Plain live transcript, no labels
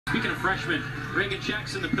Speaking of freshmen, Reagan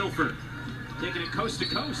Jackson, the Pilfer, taking it coast to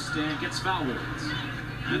coast and gets fouled.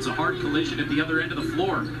 That's a hard collision at the other end of the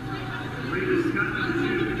floor.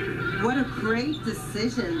 What a great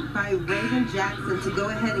decision by Reagan Jackson to go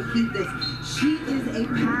ahead and keep this. She is a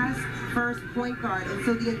pass-first point guard, and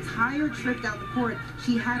so the entire trip down the court,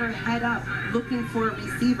 she had her head up looking for a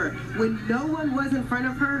receiver. When no one was in front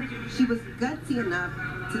of her, she was gutsy enough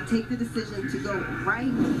to take the decision to go right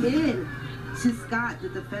in to Scott, the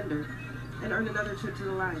defender, and earn another trip to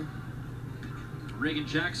the line. Reagan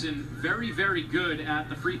Jackson, very, very good at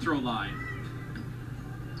the free throw line.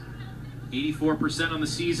 84% on the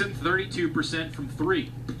season, 32% from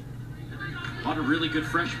three. A lot of really good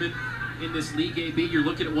freshmen in this league, AB. You're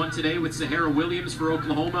looking at one today with Sahara Williams for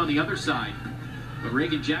Oklahoma on the other side. But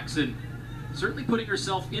Reagan Jackson certainly putting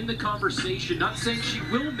herself in the conversation, not saying she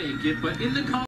will make it, but in the conversation.